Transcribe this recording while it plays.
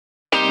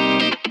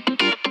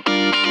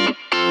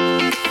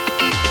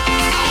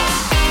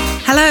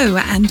Hello,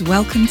 and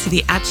welcome to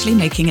the Actually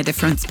Making a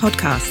Difference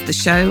podcast, the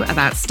show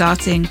about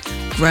starting,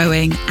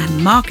 growing,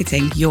 and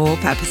marketing your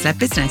purpose-led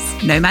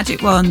business. No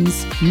magic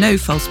wands, no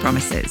false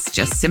promises,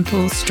 just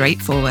simple,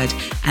 straightforward,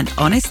 and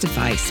honest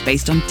advice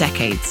based on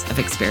decades of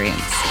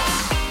experience.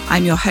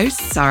 I'm your host,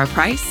 Sarah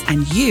Price,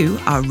 and you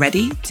are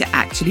ready to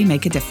actually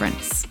make a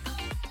difference.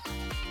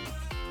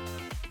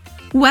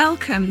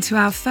 Welcome to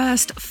our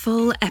first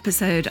full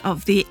episode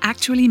of the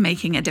Actually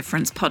Making a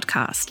Difference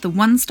podcast, the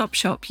one-stop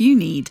shop you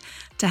need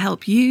to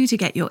help you to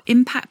get your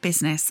impact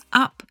business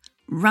up,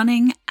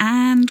 running,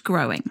 and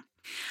growing.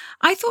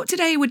 I thought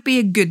today would be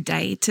a good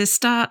day to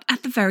start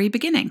at the very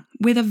beginning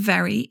with a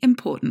very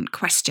important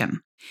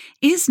question.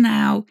 Is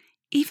now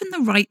even the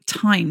right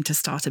time to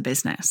start a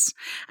business?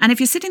 And if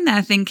you're sitting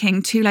there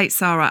thinking, too late,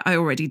 Sarah, I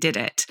already did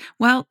it,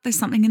 well, there's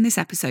something in this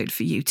episode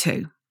for you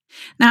too.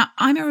 Now,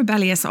 I'm a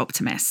rebellious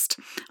optimist.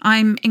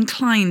 I'm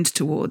inclined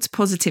towards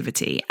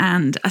positivity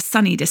and a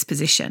sunny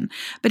disposition,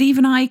 but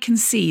even I can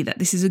see that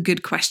this is a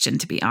good question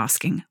to be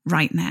asking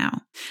right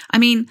now. I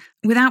mean,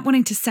 without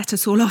wanting to set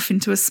us all off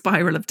into a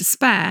spiral of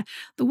despair,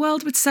 the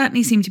world would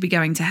certainly seem to be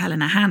going to hell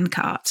in a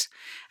handcart.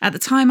 At the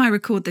time I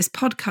record this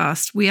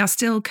podcast, we are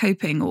still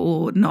coping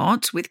or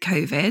not with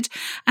COVID,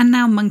 and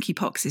now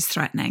monkeypox is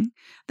threatening.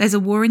 There's a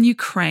war in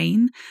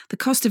Ukraine, the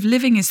cost of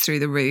living is through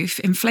the roof,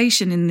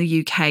 inflation in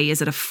the UK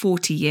is at a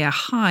 40-year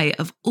high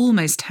of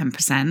almost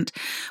 10%,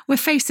 we're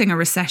facing a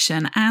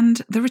recession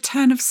and the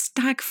return of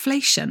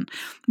stagflation.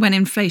 When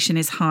inflation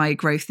is high,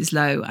 growth is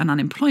low, and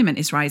unemployment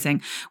is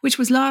rising, which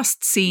was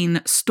last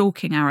seen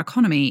stalking our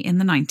economy in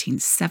the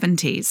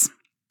 1970s.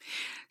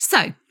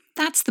 So,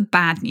 that's the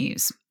bad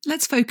news.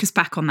 Let's focus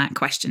back on that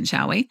question,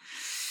 shall we?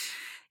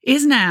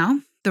 Is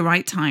now the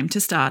right time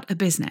to start a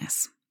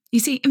business? You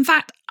see, in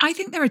fact, I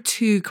think there are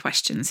two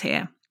questions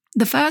here.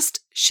 The first,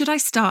 should I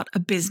start a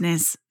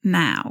business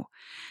now?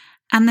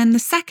 And then the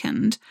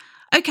second,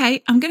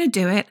 okay, I'm going to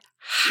do it.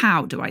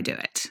 How do I do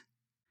it?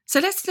 So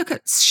let's look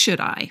at should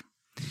I.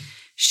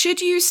 Should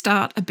you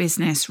start a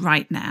business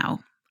right now?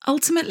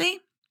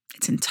 Ultimately,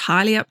 it's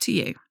entirely up to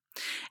you.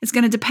 It's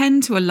going to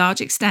depend to a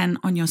large extent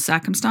on your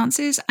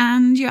circumstances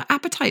and your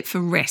appetite for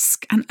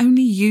risk, and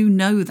only you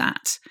know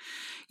that.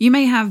 You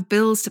may have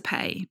bills to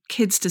pay,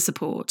 kids to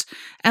support,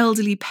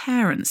 elderly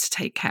parents to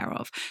take care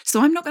of.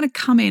 So I'm not going to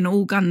come in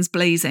all guns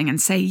blazing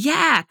and say,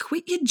 yeah,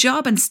 quit your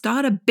job and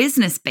start a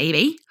business,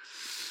 baby.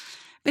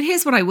 But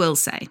here's what I will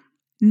say.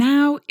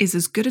 Now is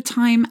as good a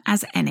time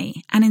as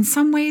any, and in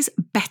some ways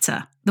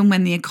better than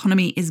when the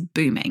economy is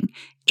booming,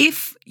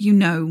 if you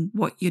know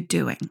what you're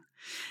doing.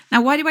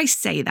 Now, why do I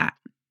say that?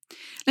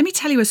 Let me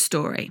tell you a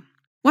story.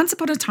 Once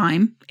upon a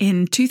time,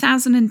 in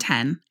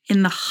 2010,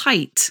 in the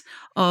height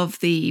of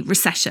the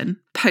recession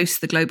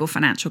post the global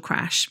financial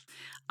crash,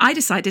 I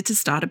decided to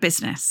start a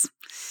business.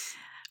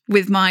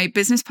 With my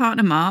business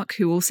partner, Mark,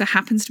 who also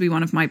happens to be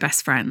one of my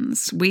best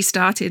friends, we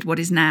started what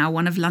is now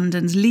one of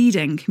London's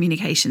leading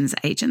communications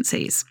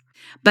agencies.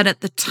 But at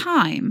the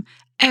time,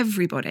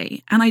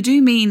 everybody, and I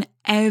do mean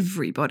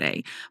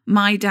everybody,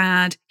 my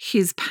dad,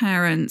 his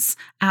parents,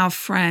 our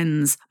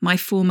friends, my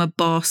former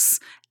boss,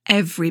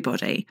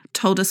 everybody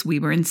told us we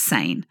were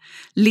insane,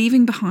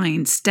 leaving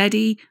behind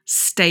steady,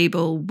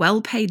 stable,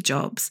 well-paid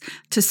jobs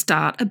to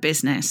start a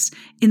business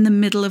in the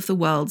middle of the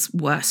world's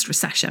worst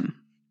recession.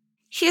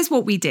 Here's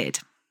what we did.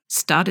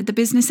 Started the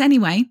business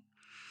anyway,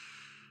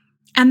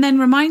 and then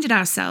reminded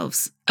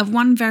ourselves of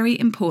one very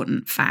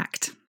important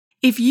fact.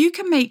 If you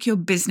can make your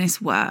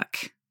business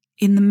work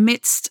in the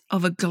midst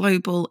of a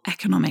global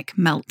economic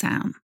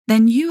meltdown,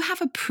 then you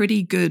have a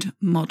pretty good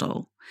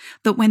model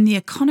that when the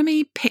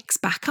economy picks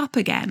back up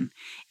again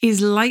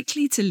is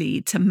likely to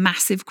lead to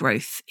massive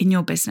growth in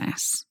your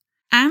business.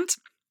 And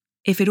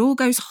if it all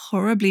goes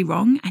horribly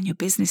wrong and your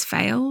business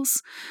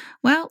fails,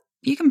 well,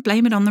 you can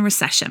blame it on the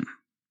recession.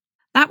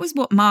 That was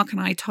what Mark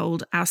and I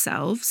told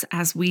ourselves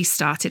as we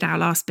started our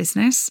last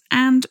business,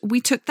 and we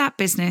took that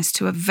business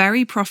to a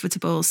very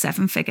profitable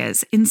 7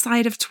 figures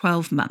inside of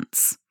 12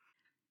 months.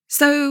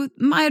 So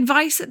my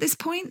advice at this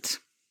point,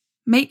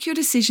 make your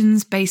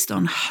decisions based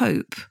on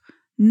hope,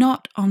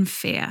 not on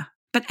fear,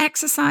 but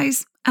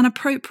exercise an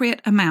appropriate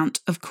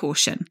amount of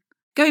caution.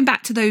 Going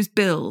back to those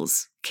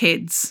bills,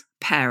 kids,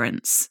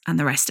 parents, and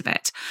the rest of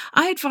it,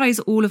 I advise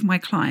all of my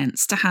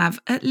clients to have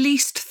at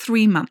least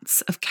 3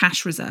 months of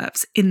cash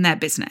reserves in their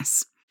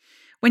business.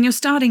 When you're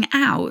starting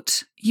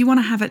out, you want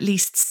to have at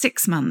least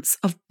 6 months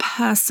of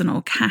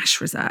personal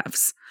cash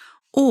reserves,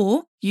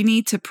 or you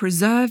need to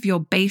preserve your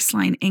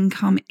baseline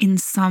income in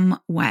some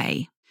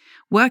way.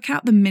 Work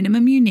out the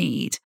minimum you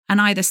need and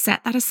either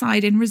set that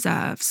aside in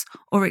reserves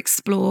or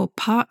explore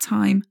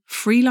part-time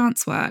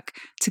freelance work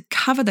to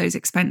cover those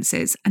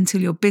expenses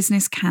until your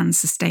business can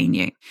sustain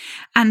you.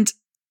 And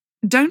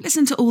don't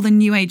listen to all the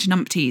new age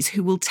numpties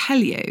who will tell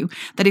you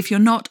that if you're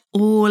not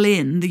all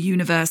in, the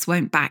universe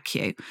won't back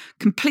you.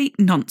 Complete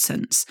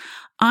nonsense.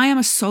 I am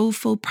a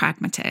soulful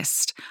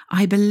pragmatist.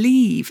 I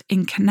believe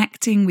in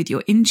connecting with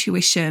your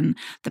intuition,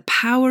 the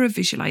power of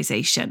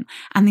visualization,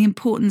 and the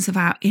importance of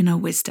our inner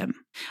wisdom.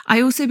 I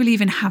also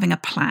believe in having a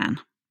plan.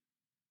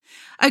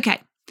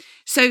 Okay,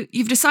 So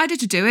you've decided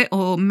to do it,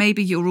 or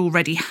maybe you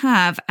already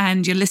have,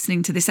 and you're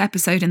listening to this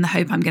episode in the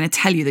hope I'm going to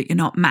tell you that you're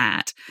not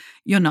mad.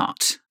 You're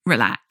not.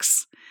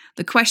 Relax.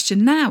 The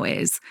question now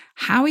is,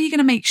 how are you going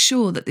to make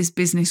sure that this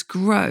business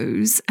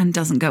grows and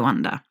doesn't go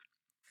under?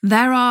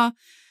 There are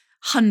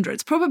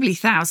hundreds, probably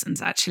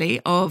thousands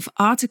actually, of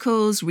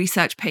articles,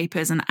 research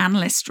papers, and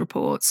analyst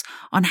reports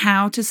on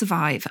how to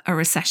survive a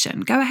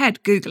recession. Go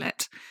ahead, Google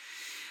it.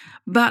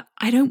 But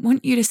I don't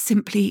want you to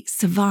simply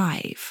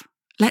survive.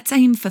 Let's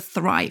aim for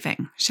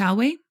thriving, shall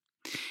we?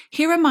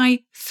 Here are my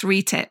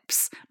 3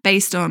 tips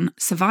based on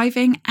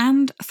surviving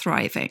and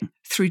thriving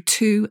through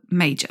 2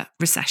 major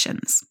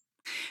recessions.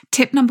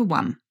 Tip number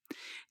 1,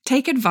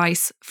 take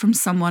advice from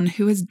someone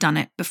who has done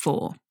it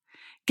before.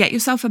 Get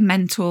yourself a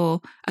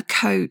mentor, a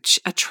coach,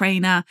 a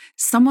trainer,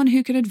 someone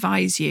who can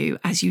advise you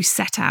as you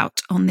set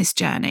out on this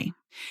journey.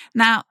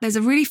 Now, there's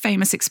a really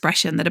famous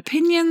expression that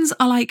opinions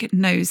are like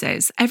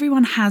noses.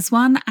 Everyone has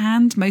one,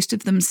 and most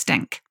of them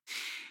stink.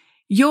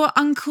 Your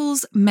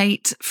uncle's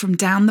mate from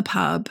down the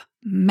pub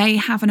may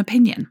have an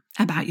opinion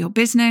about your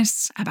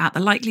business, about the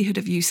likelihood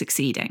of you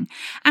succeeding,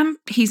 and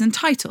he's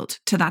entitled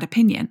to that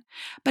opinion.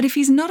 But if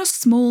he's not a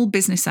small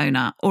business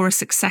owner or a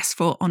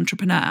successful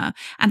entrepreneur,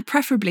 and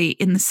preferably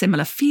in the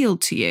similar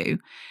field to you,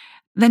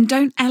 then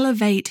don't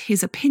elevate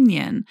his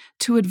opinion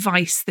to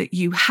advice that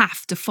you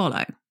have to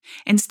follow.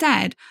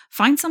 Instead,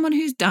 find someone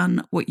who's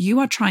done what you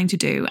are trying to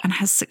do and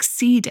has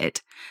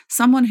succeeded,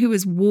 someone who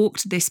has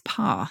walked this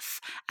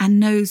path and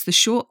knows the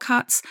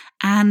shortcuts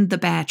and the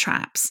bear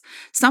traps,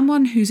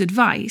 someone whose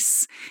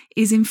advice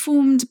is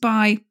informed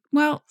by,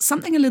 well,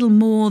 something a little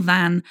more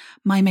than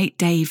my mate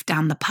Dave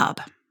down the pub.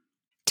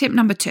 Tip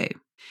number 2,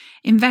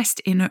 invest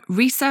in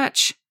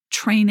research,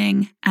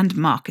 training, and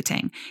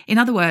marketing. In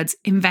other words,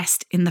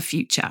 invest in the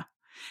future.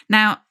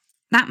 Now,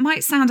 that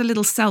might sound a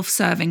little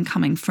self-serving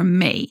coming from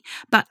me,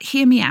 but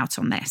hear me out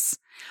on this.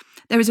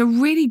 There is a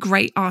really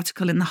great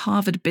article in the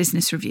Harvard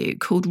Business Review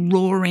called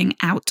Roaring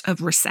Out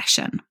of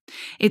Recession.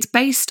 It's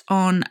based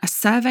on a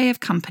survey of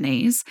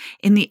companies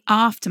in the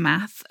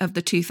aftermath of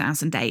the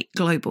 2008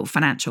 global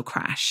financial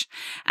crash.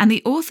 And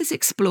the authors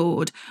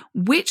explored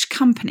which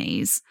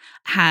companies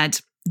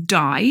had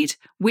died,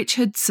 which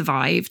had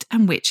survived,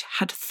 and which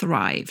had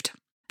thrived.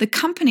 The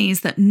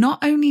companies that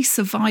not only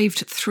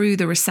survived through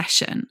the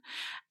recession,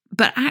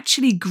 but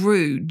actually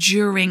grew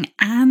during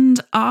and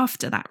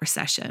after that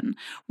recession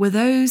were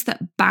those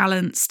that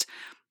balanced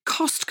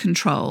cost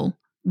control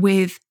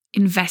with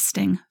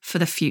investing for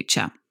the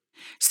future.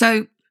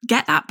 So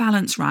get that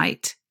balance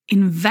right,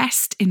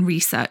 invest in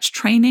research,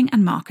 training,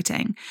 and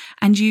marketing,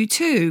 and you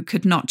too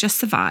could not just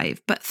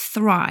survive, but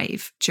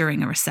thrive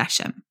during a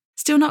recession.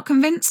 Still not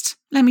convinced?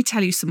 Let me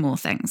tell you some more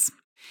things.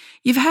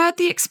 You've heard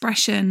the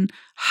expression,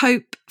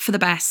 hope for the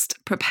best,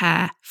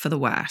 prepare for the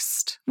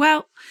worst.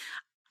 Well,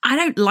 I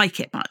don't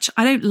like it much.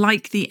 I don't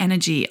like the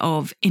energy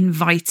of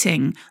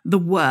inviting the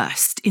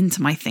worst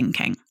into my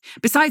thinking.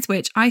 Besides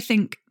which, I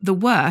think the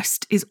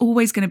worst is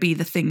always going to be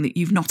the thing that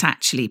you've not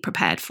actually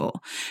prepared for.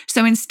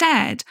 So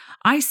instead,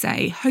 I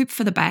say hope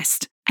for the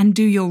best and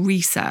do your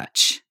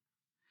research.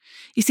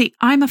 You see,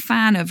 I'm a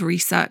fan of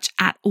research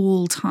at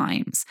all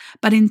times,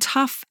 but in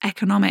tough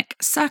economic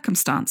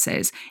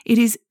circumstances, it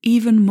is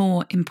even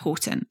more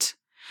important.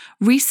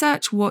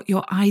 Research what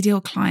your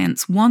ideal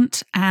clients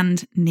want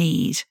and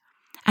need,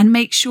 and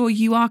make sure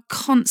you are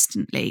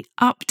constantly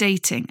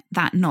updating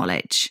that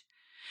knowledge.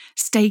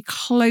 Stay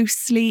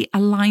closely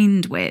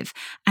aligned with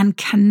and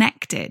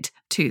connected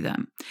to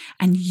them,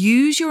 and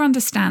use your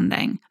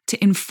understanding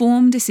to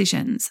inform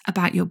decisions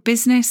about your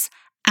business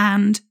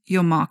and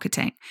your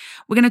marketing.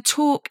 We're going to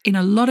talk in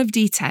a lot of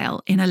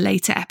detail in a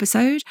later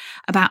episode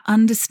about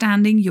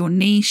understanding your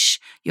niche,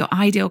 your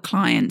ideal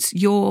clients,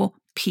 your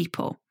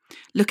people.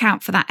 Look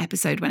out for that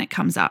episode when it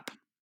comes up.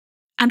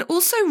 And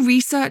also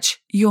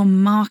research your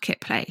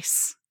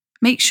marketplace.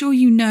 Make sure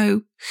you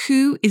know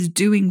who is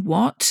doing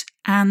what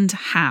and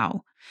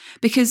how.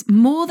 Because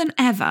more than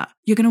ever,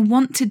 you're going to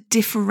want to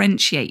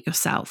differentiate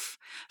yourself.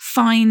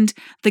 Find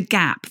the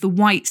gap, the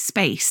white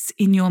space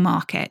in your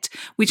market,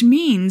 which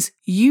means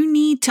you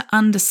need to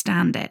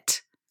understand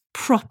it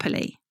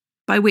properly,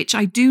 by which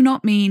I do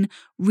not mean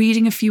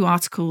reading a few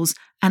articles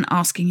and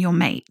asking your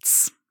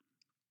mates.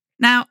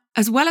 Now,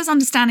 as well as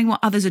understanding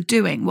what others are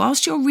doing,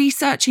 whilst you're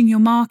researching your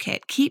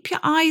market, keep your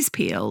eyes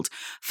peeled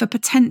for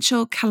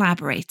potential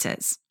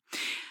collaborators.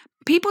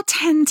 People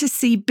tend to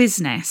see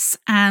business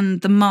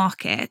and the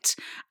market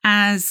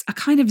as a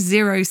kind of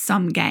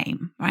zero-sum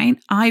game, right?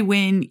 I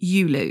win,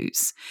 you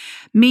lose.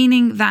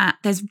 Meaning that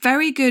there's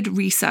very good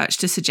research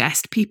to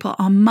suggest people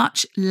are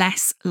much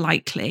less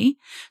likely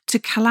to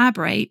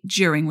collaborate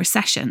during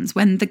recessions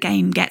when the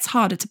game gets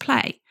harder to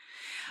play.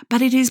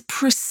 But it is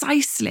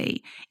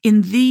precisely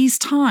in these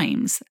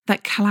times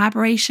that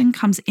collaboration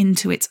comes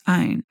into its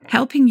own,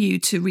 helping you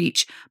to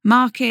reach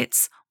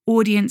markets,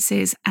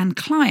 audiences, and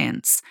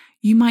clients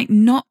you might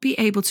not be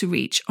able to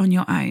reach on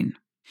your own.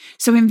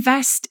 So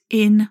invest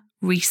in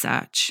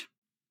research.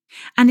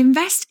 And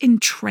invest in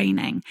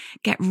training.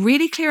 Get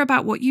really clear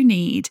about what you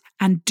need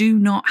and do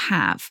not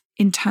have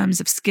in terms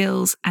of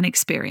skills and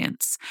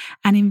experience.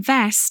 And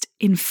invest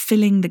in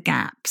filling the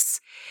gaps.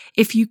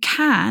 If you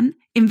can,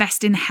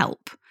 invest in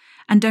help.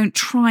 And don't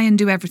try and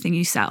do everything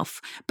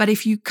yourself. But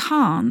if you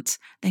can't,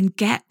 then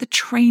get the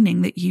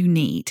training that you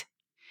need.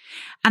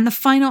 And the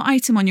final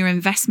item on your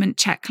investment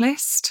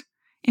checklist,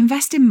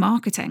 invest in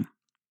marketing.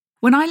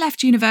 When I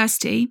left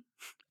university,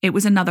 it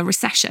was another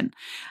recession.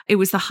 It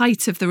was the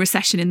height of the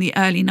recession in the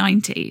early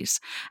 90s.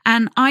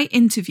 And I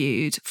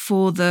interviewed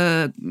for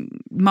the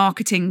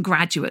marketing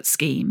graduate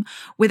scheme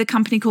with a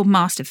company called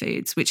Master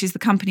Foods, which is the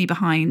company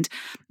behind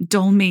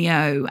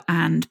Dolmio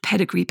and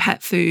Pedigree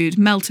Pet Food,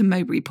 Melton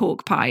Mowbray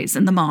pork pies,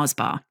 and the Mars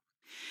bar.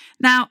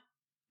 Now,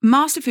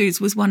 Master Foods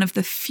was one of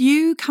the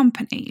few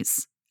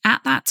companies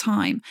at that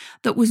time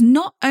that was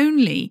not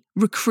only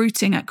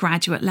recruiting at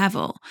graduate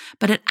level,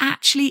 but had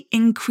actually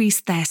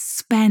increased their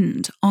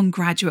spend on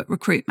graduate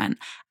recruitment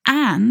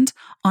and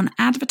on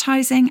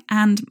advertising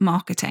and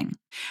marketing.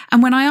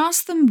 And when I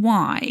asked them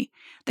why,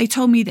 they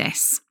told me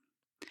this: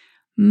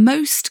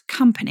 most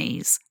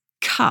companies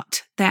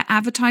cut their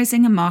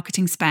advertising and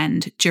marketing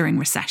spend during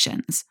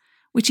recessions,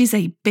 which is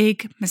a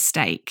big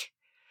mistake.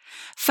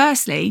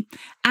 Firstly,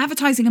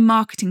 advertising and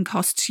marketing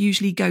costs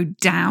usually go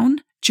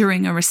down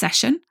during a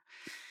recession,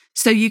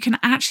 so you can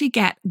actually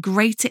get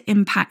greater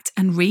impact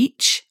and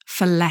reach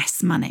for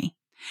less money.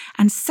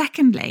 And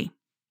secondly,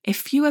 if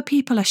fewer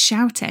people are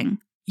shouting,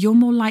 you're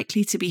more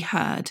likely to be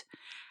heard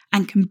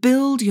and can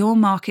build your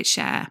market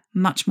share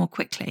much more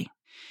quickly.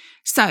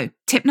 So,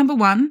 tip number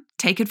 1,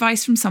 take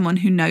advice from someone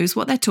who knows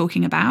what they're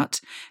talking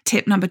about.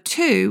 Tip number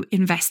 2,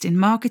 invest in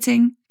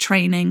marketing,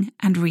 training,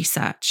 and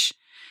research.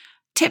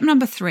 Tip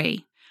number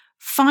 3,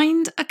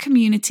 find a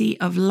community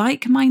of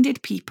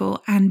like-minded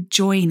people and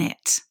join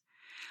it.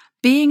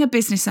 Being a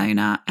business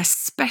owner,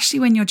 especially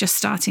when you're just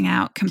starting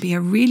out, can be a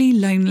really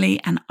lonely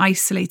and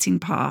isolating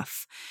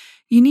path.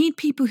 You need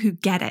people who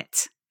get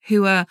it,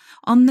 who are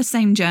on the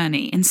same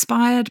journey,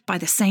 inspired by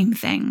the same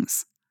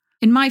things.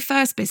 In my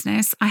first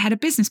business, I had a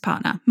business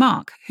partner,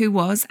 Mark, who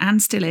was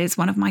and still is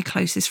one of my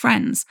closest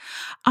friends.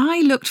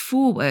 I looked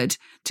forward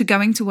to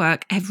going to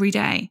work every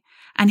day,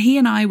 and he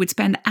and I would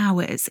spend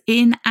hours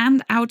in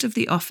and out of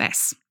the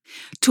office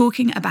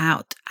talking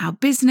about our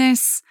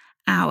business,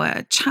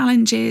 our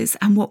challenges,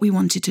 and what we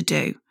wanted to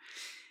do.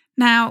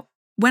 Now,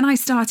 when I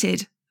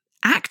started,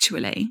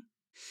 actually,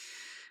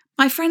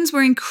 my friends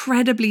were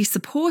incredibly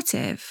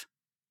supportive,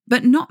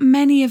 but not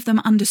many of them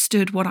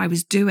understood what I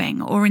was doing,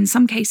 or in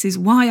some cases,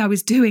 why I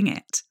was doing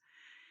it.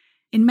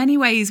 In many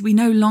ways, we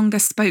no longer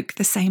spoke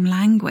the same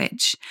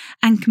language,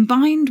 and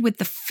combined with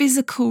the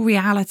physical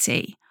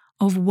reality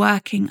of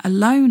working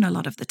alone a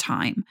lot of the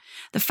time,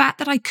 the fact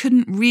that I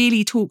couldn't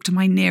really talk to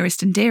my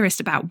nearest and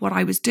dearest about what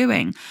I was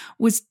doing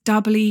was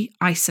doubly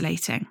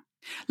isolating.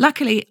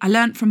 Luckily, I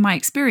learned from my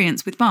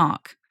experience with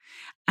Mark,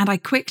 and I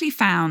quickly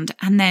found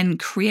and then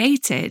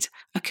created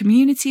a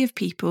community of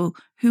people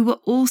who were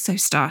also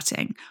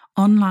starting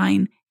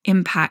online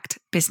impact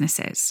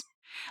businesses.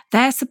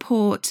 Their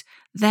support,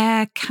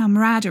 their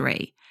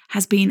camaraderie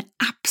has been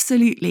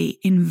absolutely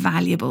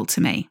invaluable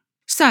to me.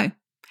 So,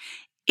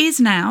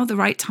 is now the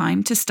right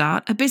time to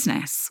start a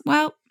business?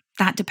 Well,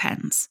 that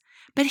depends.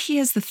 But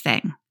here's the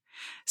thing.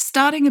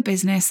 Starting a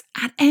business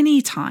at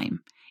any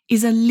time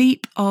is a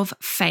leap of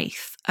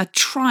faith, a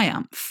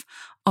triumph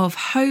of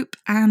hope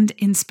and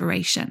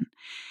inspiration.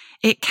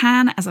 It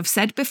can, as I've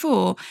said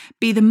before,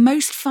 be the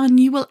most fun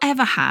you will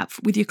ever have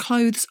with your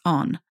clothes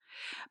on.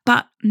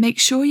 But make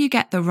sure you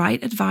get the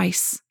right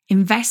advice,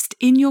 invest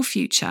in your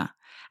future,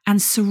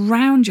 and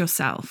surround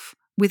yourself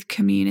with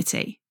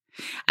community.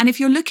 And if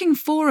you're looking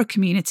for a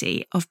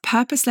community of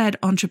purpose-led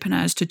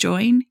entrepreneurs to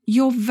join,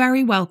 you're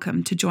very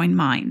welcome to join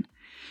mine.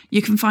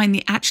 You can find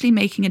the Actually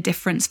Making a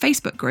Difference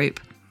Facebook group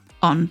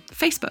on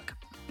Facebook,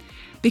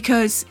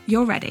 because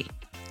you're ready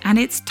and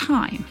it's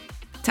time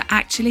to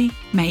actually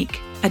make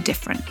a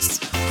difference.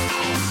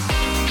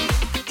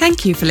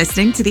 Thank you for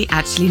listening to the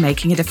Actually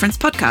Making a Difference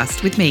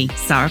podcast with me,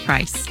 Sarah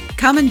Price.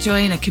 Come and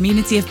join a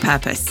community of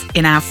purpose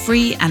in our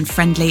free and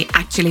friendly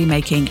Actually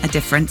Making a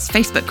Difference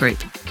Facebook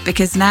group.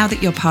 Because now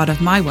that you're part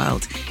of my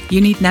world,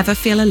 you need never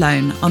feel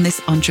alone on this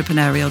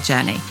entrepreneurial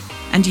journey,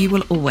 and you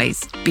will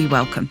always be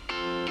welcome.